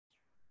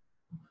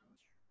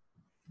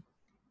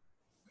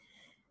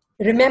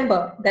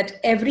Remember that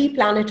every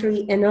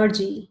planetary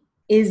energy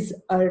is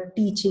a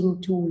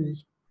teaching tool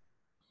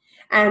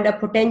and a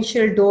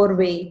potential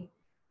doorway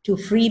to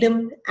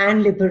freedom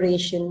and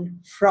liberation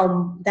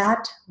from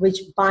that which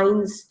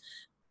binds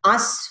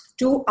us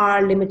to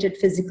our limited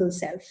physical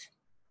self.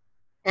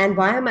 And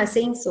why am I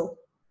saying so?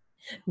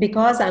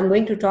 Because I'm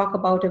going to talk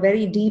about a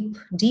very deep,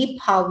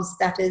 deep house,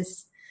 that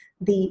is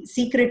the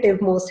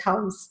secretive most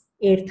house,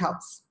 8th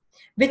house,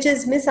 which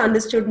is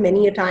misunderstood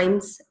many a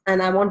times,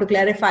 and I want to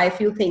clarify a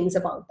few things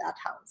about that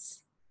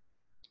house.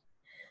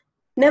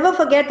 Never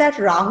forget that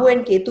Rahu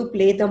and Ketu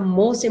play the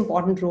most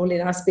important role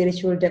in our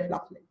spiritual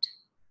development.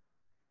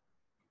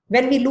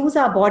 When we lose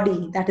our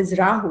body, that is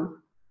Rahu,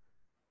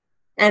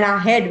 and our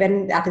head,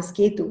 when that is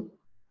Ketu,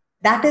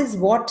 that is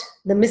what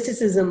the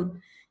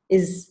mysticism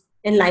is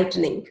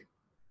enlightening.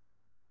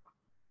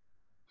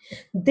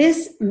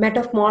 This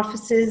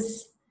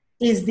metamorphosis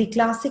is the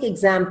classic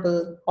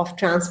example of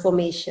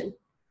transformation.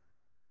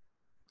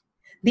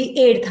 The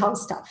 8th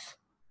house stuff.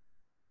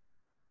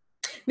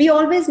 We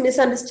always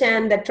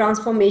misunderstand that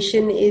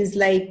transformation is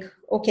like,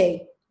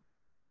 okay,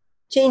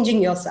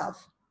 changing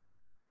yourself.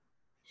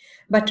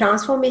 But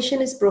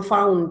transformation is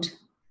profound,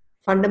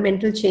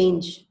 fundamental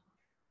change,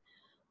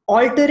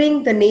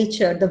 altering the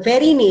nature, the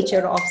very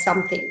nature of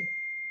something.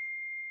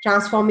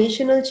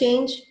 Transformational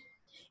change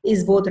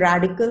is both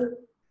radical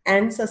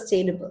and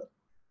sustainable.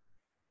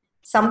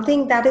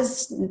 Something that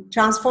is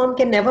transformed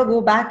can never go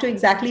back to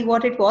exactly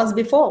what it was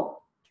before.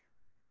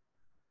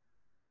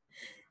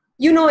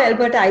 You know,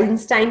 Albert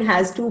Einstein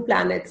has 2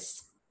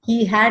 planets.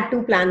 He had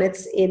 2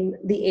 planets in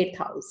the 8th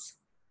house.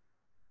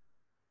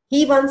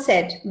 He once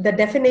said the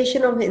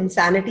definition of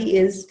insanity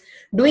is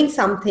doing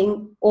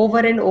something over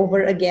and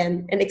over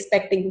again and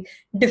expecting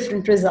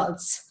different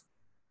results.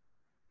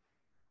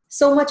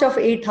 So much of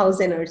 8th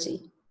house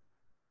energy.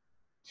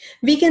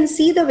 We can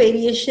see the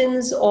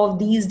variations of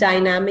these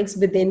dynamics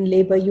within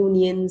labor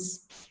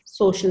unions,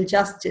 social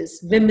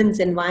justice, women's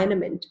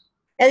environment,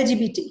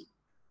 LGBT,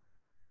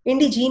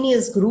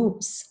 indigenous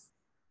groups,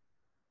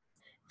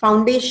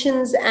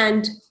 foundations,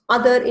 and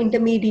other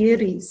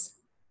intermediaries,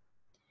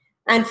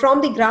 and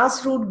from the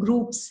grassroots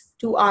groups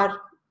to our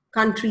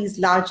country's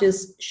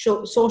largest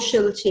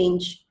social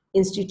change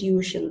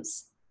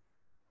institutions.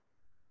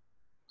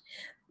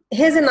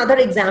 Here's another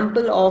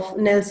example of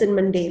Nelson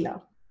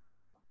Mandela.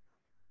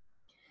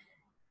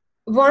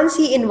 Once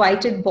he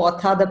invited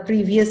Botha, the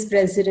previous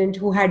president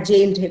who had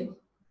jailed him,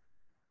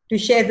 to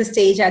share the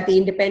stage at the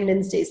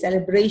Independence Day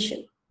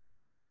celebration.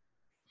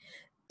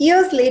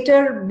 Years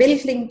later, Bill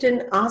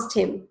Clinton asked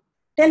him,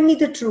 "Tell me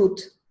the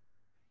truth.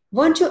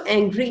 Weren't you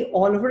angry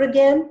all over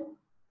again?"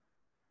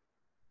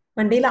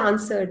 Mandela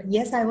answered,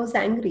 "Yes, I was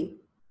angry.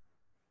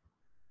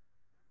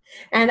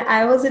 And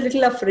I was a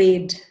little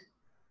afraid.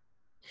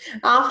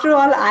 After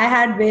all, I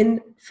had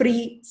been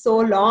free so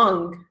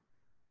long."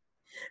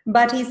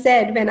 But he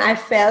said, when I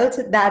felt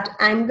that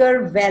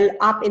anger well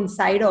up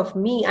inside of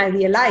me, I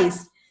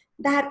realized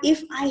that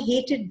if I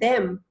hated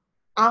them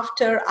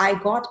after I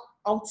got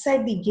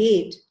outside the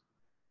gate,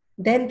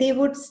 then they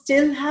would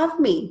still have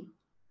me.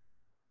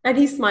 And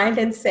he smiled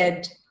and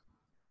said,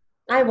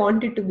 I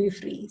wanted to be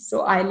free,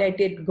 so I let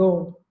it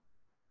go.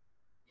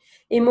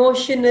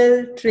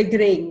 Emotional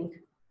triggering.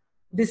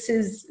 This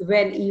is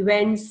when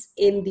events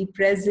in the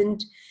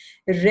present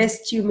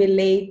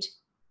restimulate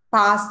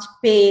past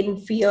pain,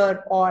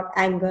 fear, or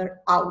anger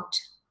out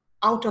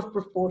of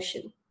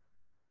proportion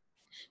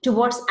to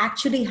what's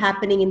actually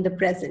happening in the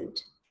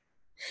present.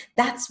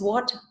 That's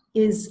what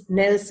is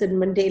Nelson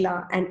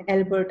Mandela and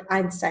Albert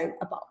Einstein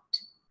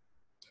about.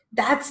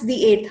 That's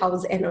the 8th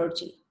house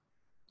energy.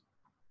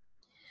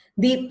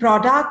 The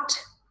product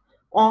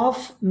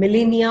of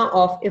millennia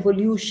of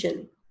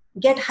evolution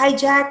get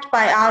hijacked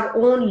by our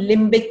own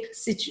limbic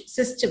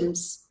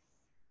systems.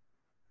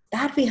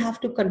 That we have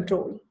to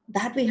control,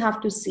 that we have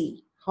to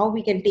see how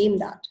we can tame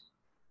that.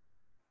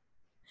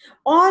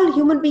 All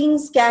human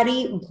beings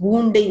carry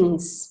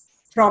woundings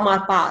from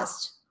our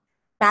past,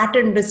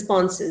 pattern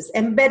responses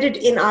embedded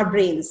in our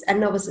brains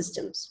and nervous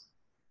systems.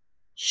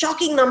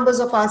 Shocking numbers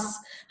of us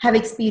have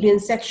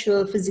experienced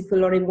sexual,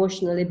 physical, or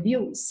emotional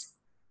abuse.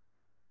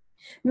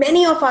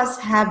 Many of us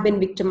have been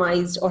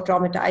victimized or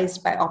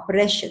traumatized by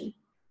oppression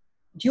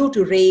due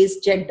to race,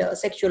 gender,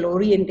 sexual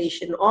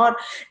orientation, or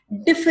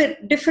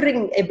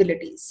differing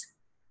abilities.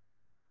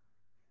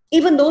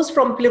 Even those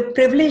from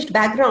privileged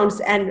backgrounds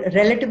and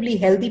relatively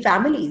healthy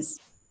families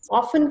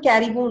often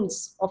carry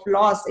wounds of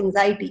loss,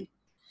 anxiety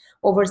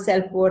over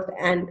self-worth,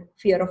 and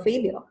fear of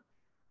failure.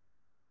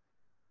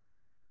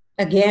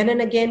 Again and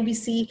again, we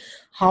see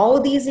how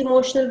these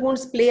emotional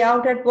wounds play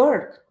out at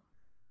work.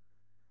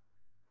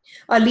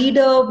 A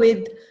leader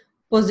with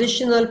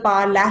positional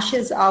power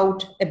lashes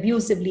out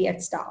abusively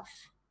at staff.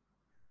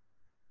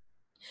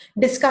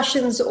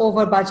 Discussions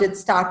over budgets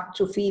start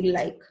to feel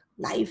like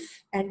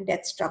life and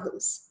death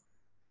struggles.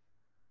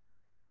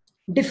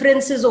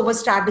 Differences over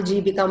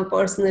strategy become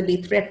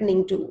personally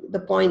threatening to the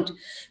point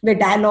where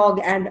dialogue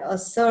and a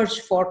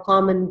search for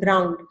common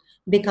ground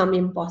become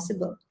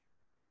impossible.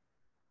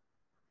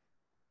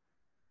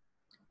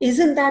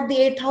 Isn't that the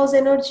 8th house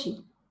energy?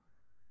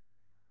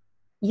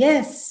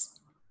 Yes,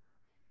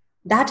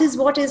 that is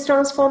what is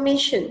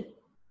transformation.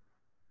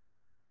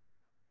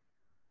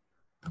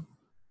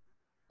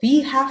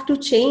 We have to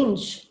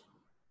change,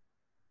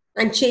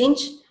 and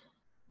change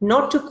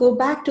not to go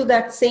back to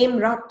that same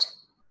rut.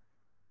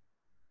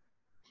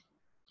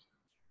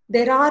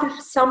 There are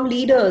some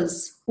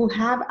leaders who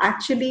have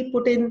actually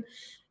put in,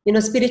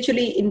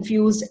 spiritually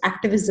infused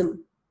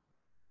activism.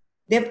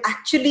 They've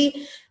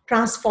actually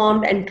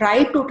transformed and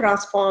tried to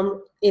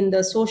transform in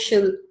the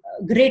social,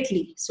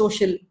 greatly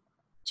social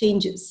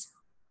changes.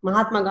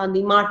 Mahatma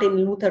Gandhi, Martin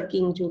Luther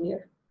King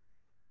Jr.,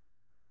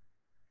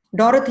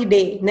 Dorothy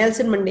Day,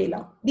 Nelson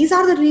Mandela. These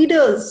are the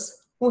leaders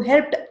who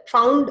helped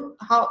found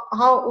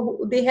how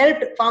they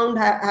helped found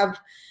have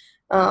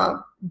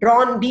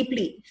drawn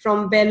deeply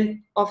from well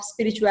of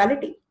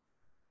spirituality.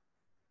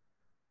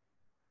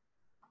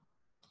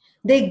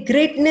 Their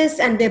greatness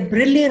and their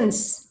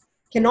brilliance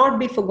cannot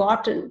be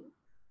forgotten.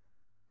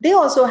 They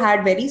also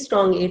had very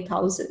strong 8th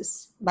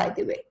houses, by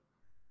the way.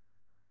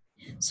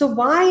 So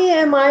why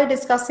am I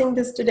discussing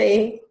this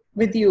today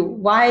with you?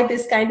 Why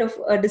this kind of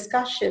a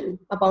discussion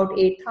about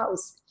 8th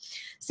house?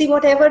 See,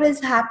 whatever is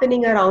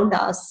happening around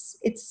us,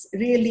 it's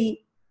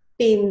really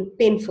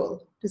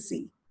painful to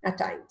see at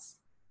times.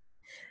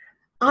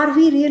 Are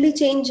we really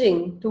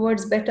changing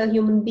towards better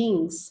human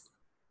beings?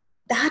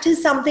 That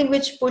is something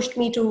which pushed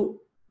me to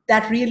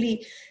that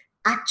really,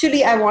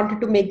 actually, I wanted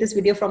to make this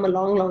video from a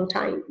long, long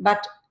time.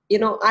 But,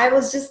 I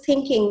was just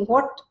thinking,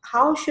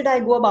 how should I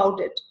go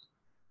about it?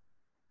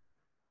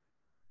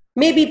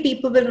 Maybe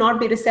people will not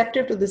be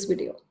receptive to this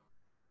video.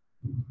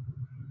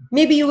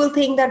 Maybe you will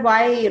think that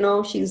why,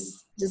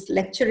 she's just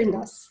lecturing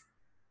us.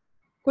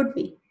 Could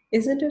be,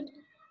 isn't it?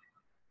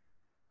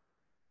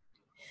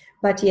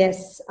 But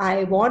yes,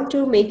 I want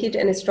to make it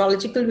an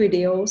astrological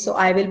video. So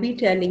I will be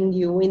telling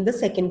you in the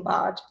second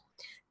part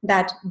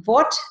that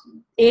what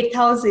 8th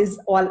house is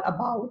all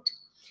about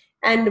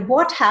and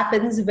what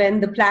happens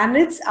when the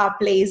planets are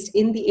placed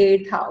in the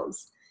 8th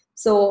house.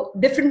 So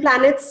different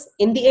planets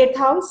in the 8th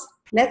house.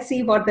 Let's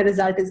see what the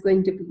result is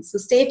going to be. So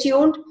stay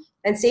tuned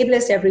and stay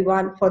blessed,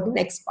 everyone, for the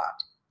next part.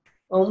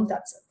 Om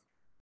Tat Sat.